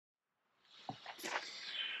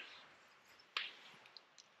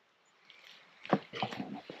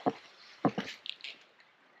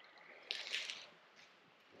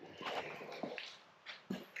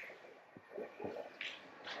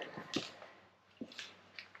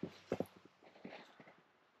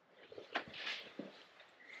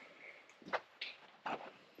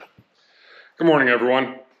Good morning,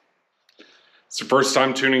 everyone. It's your first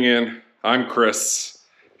time tuning in. I'm Chris,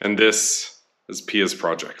 and this is Pia's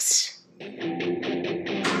Projects.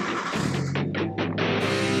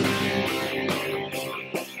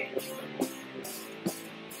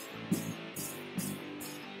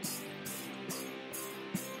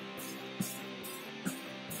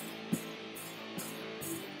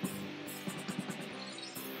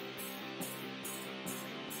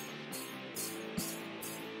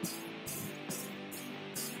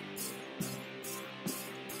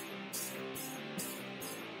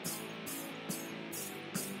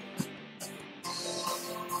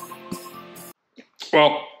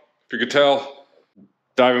 Well, if you could tell,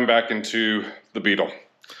 diving back into the Beetle.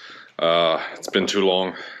 It's been too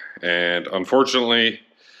long, and unfortunately,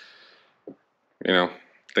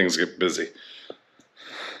 things get busy.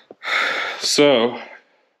 So,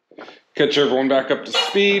 catch everyone back up to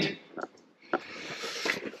speed.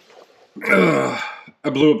 I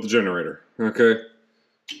blew up the generator, okay?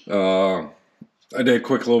 I did a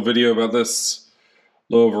quick little video about this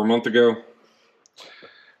a little over a month ago.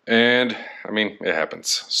 And, it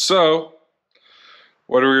happens. So,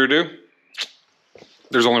 what are we gonna do?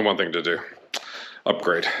 There's only one thing to do.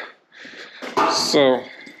 Upgrade. So,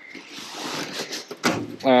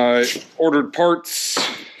 I ordered parts,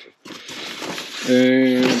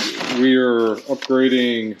 and we are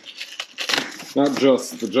upgrading not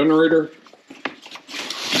just the generator,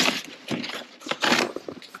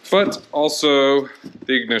 but also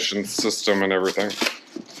the ignition system and everything.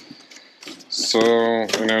 So,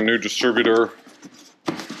 new distributor,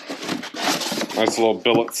 nice little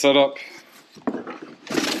billet setup.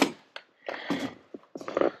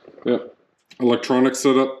 Yep, electronic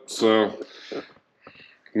setup, so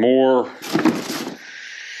more,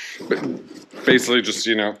 basically just,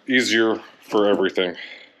 easier for everything.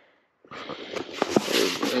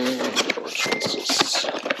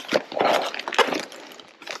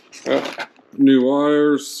 Yep. New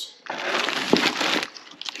wires.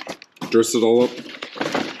 Dress it all up.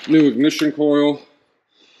 New ignition coil,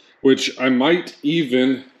 which I might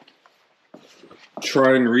even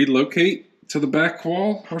try and relocate to the back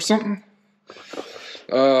wall or something.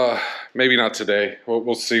 Maybe not today.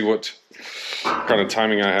 We'll see what kind of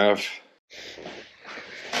timing I have.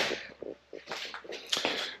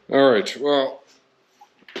 Alright, well,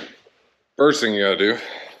 first thing you gotta do,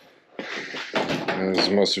 as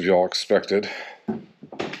most of y'all expected,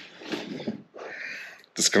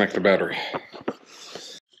 disconnect the battery.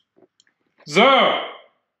 Zoe!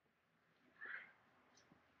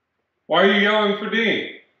 Why are you yelling for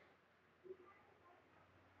Dean?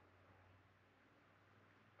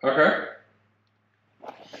 Okay.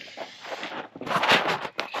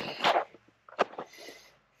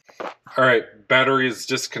 Alright, battery is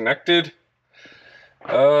disconnected.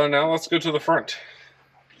 Now let's go to the front.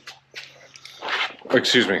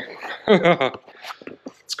 Excuse me.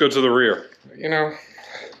 Let's go to the rear.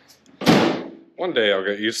 One day I'll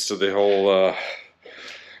get used to the whole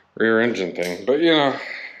rear engine thing, but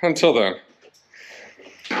until then,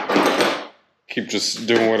 keep just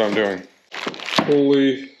doing what I'm doing.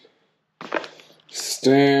 Pulley,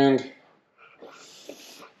 stand,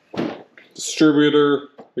 distributor,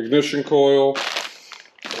 ignition coil,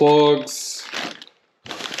 plugs,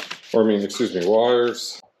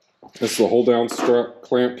 wires. This is the hold down strap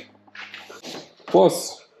clamp,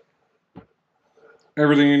 plus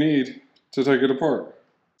everything you need to take it apart.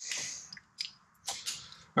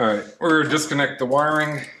 Alright, we're going to disconnect the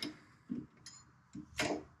wiring.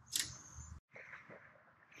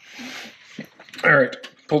 Alright,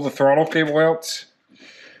 pull the throttle cable out.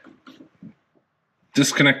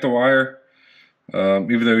 Disconnect the wire.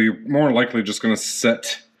 Even though you're more likely just going to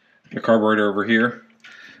set the carburetor over here.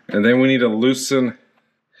 And then we need to loosen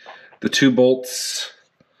the 2 bolts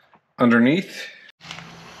underneath.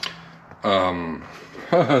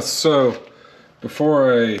 So,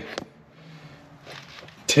 before I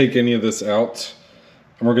take any of this out,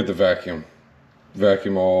 I'm gonna get the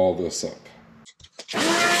vacuum all this up.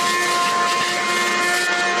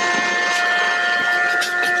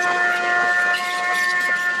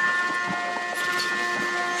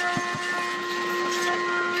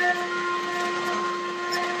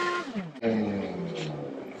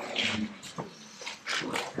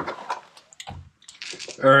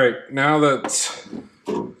 Alright, now that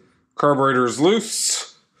carburetor is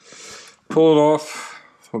loose, pull it off.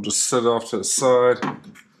 We'll just set it off to the side.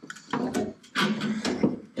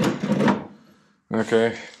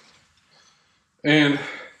 Okay. And,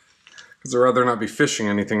 because I'd rather not be fishing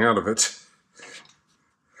anything out of it.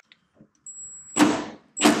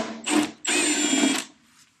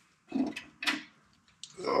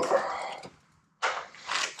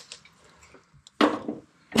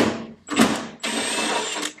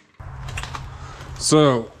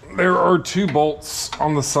 So there are 2 bolts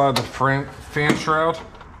on the side of the fan shroud.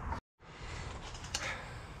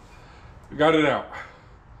 We got it out.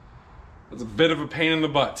 It's a bit of a pain in the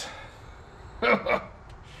butt. But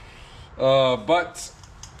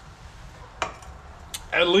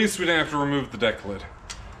at least we didn't have to remove the deck lid,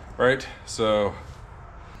 right? So,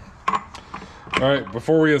 all right,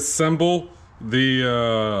 before we assemble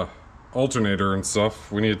the alternator and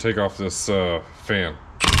stuff, we need to take off this fan.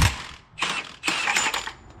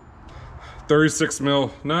 36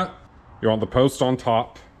 mil nut. You want the post on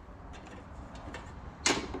top.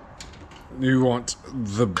 You want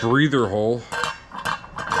the breather hole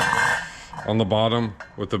on the bottom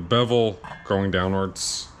with the bevel going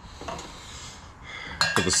downwards.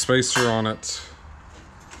 Put the spacer on it.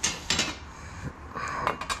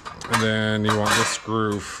 And then you want this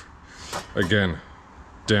groove again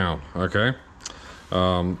down, okay?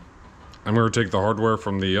 I'm going to take the hardware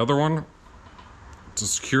from the other one to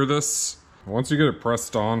secure this. Once you get it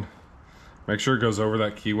pressed on, make sure it goes over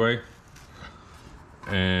that keyway.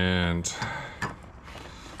 And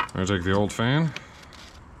I'm going to take the old fan.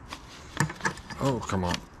 Oh, come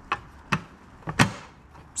on.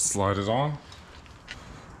 Slide it on.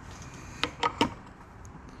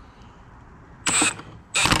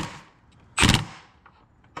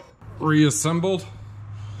 Reassembled.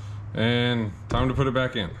 And time to put it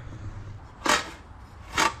back in.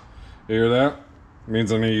 You hear that? It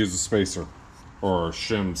means I need to use a spacer or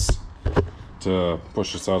shims to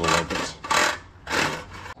push this out a little bit.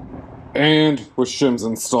 And with shims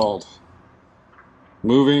installed.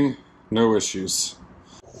 Moving, no issues.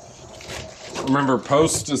 Remember,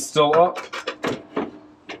 post is still up.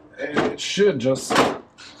 And it should just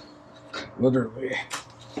literally.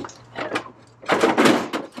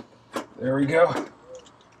 There we go.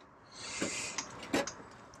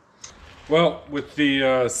 Well, with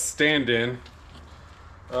the stand-in,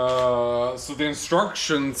 so the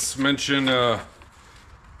instructions mention a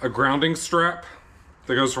grounding strap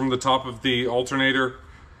that goes from the top of the alternator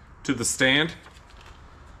to the stand.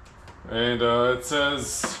 And it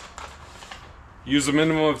says use a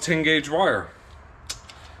minimum of 10 gauge wire.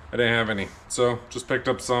 I didn't have any, so just picked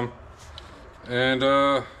up some. And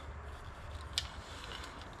now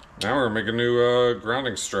we're gonna make a new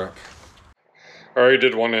grounding strap. I already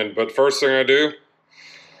did one end, but first thing I do,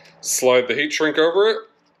 slide the heat shrink over it.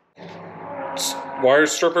 Wire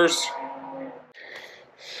strippers.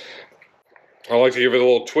 I like to give it a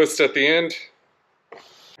little twist at the end.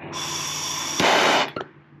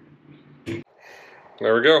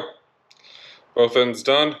 There we go. Both ends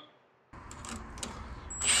done.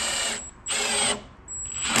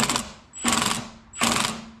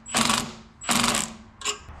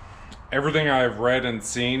 Everything I've read and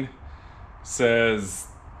seen says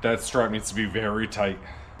that strap needs to be very tight.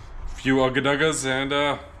 A few ugga-duggas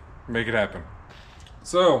and make it happen.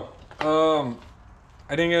 So, I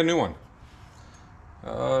didn't get a new one.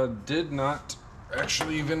 Did not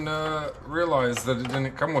actually even realize that it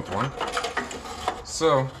didn't come with one.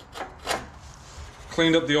 So,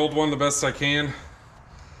 cleaned up the old one the best I can,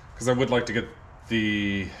 because I would like to get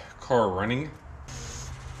the car running.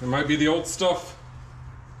 It might be the old stuff,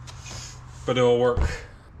 but it'll work.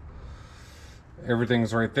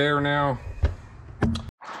 Everything's right there now.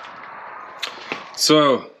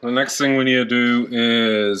 So, the next thing we need to do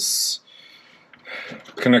is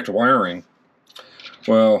connect wiring.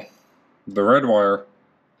 Well, the red wire,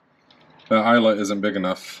 the eyelet isn't big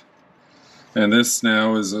enough. And this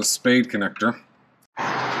now is a spade connector.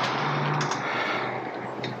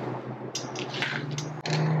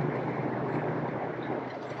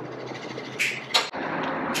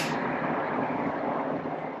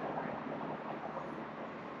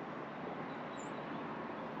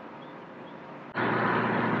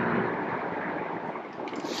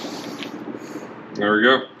 There we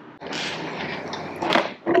go.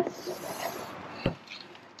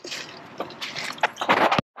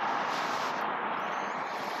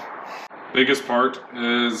 Biggest part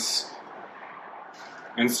is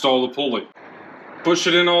install the pulley. Push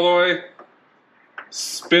it in all the way,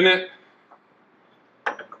 spin it,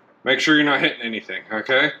 make sure you're not hitting anything,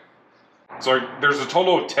 okay? So there's a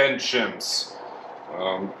total of 10 shims.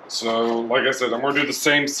 So like I said, I'm going to do the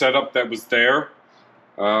same setup that was there.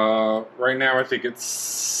 Right now I think it's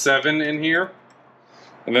 7 in here,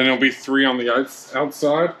 and then it'll be 3 on the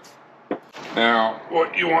outside. Now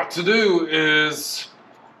what you want to do is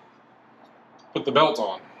put the belt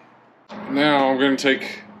on. Now I'm going to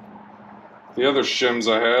take the other shims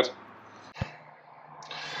I had.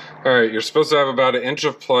 Alright, you're supposed to have about 1 inch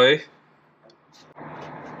of play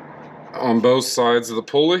on both sides of the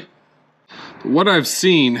pulley. What I've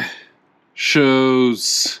seen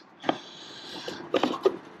shows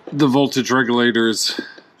the voltage regulators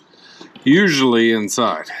usually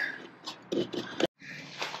inside.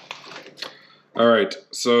 Alright,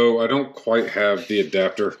 so I don't quite have the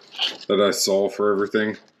adapter that I saw for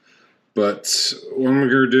everything, but what I'm going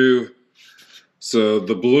to do, so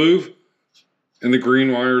the blue and the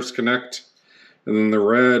green wires connect, and then the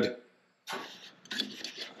red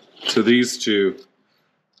to these two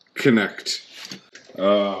connect.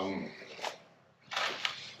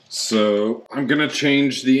 So I'm going to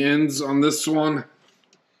change the ends on this one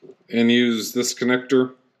and use this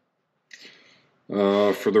connector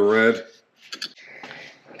for the red.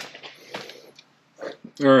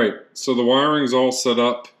 Alright, so the wiring's all set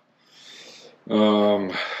up.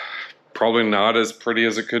 Probably not as pretty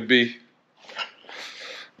as it could be,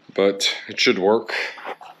 but it should work.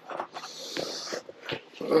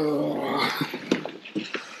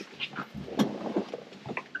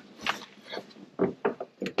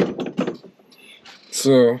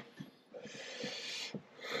 So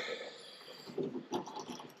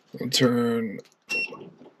I'll turn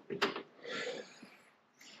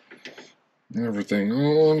everything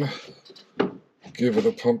on, give it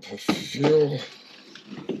a pump of fuel.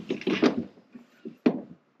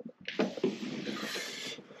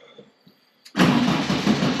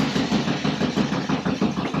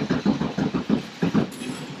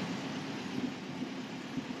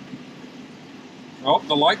 Oh,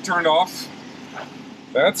 the light turned off.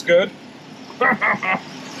 That's good.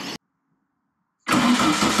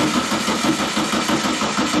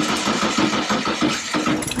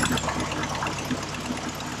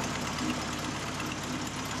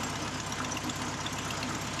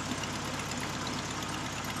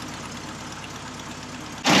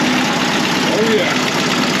 Oh yeah.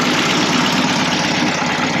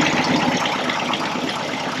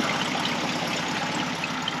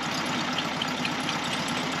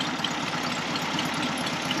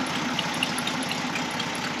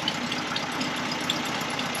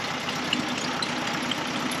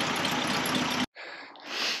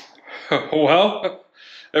 Well,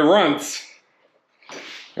 it runs,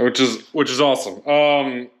 which is awesome.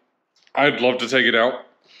 I'd love to take it out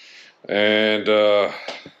and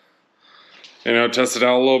you know, test it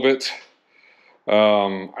out a little bit.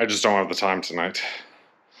 I just don't have the time tonight,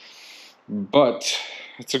 but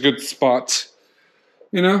it's a good spot,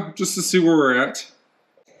 you know, just to see where we're at.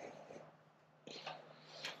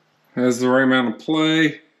 Has the right amount of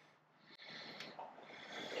play.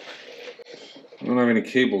 I don't have any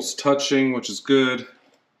cables touching, which is good.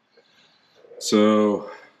 So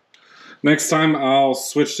next time I'll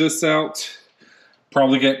switch this out.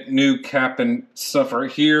 Probably get new cap and stuff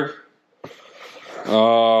right here.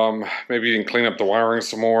 Maybe you can clean up the wiring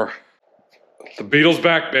some more. The Beetle's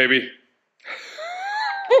back, baby.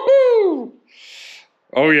 Woohoo!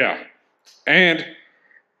 Oh yeah. And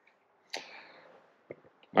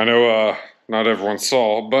I know not everyone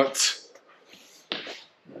saw, but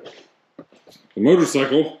the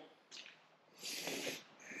motorcycle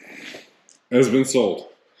has been sold.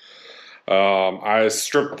 I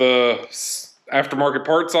stripped the aftermarket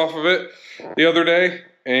parts off of it the other day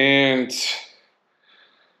and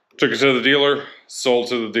took it to the dealer, sold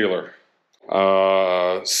to the dealer.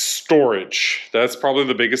 Storage. That's probably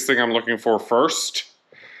the biggest thing I'm looking for first.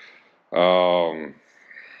 I've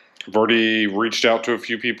already reached out to a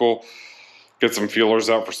few people, get some feelers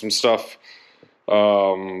out for some stuff.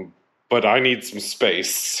 But I need some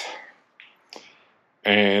space.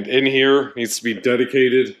 And in here needs to be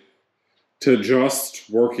dedicated to just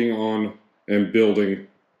working on and building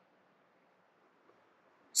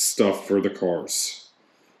stuff for the cars.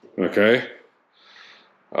 Okay?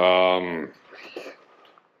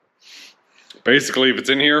 Basically, if it's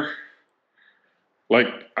in here, like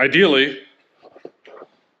ideally,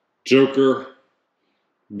 Joker,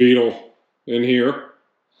 Beetle in here,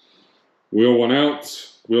 wheel one out,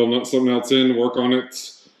 wheel nut something else in, work on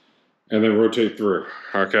it, and then rotate through,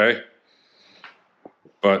 okay?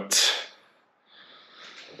 But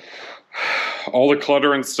all the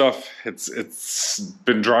clutter and stuff, it's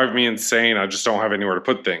been driving me insane. I just don't have anywhere to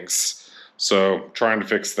put things. So, trying to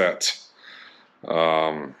fix that.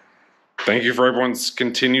 Thank you for everyone's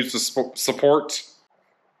continued support.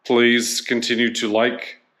 Please continue to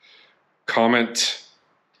like, comment,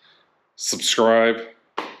 subscribe,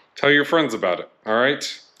 tell your friends about it, all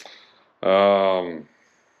right?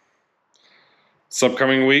 This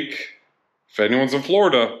upcoming week, if anyone's in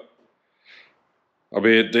Florida, I'll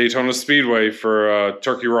be at Daytona Speedway for a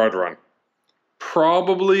Turkey Rod Run.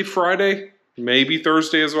 Probably Friday, maybe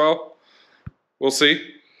Thursday as well. We'll see.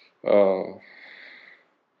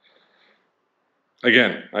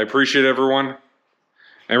 Again, I appreciate everyone.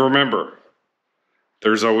 And remember,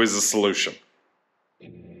 there's always a solution.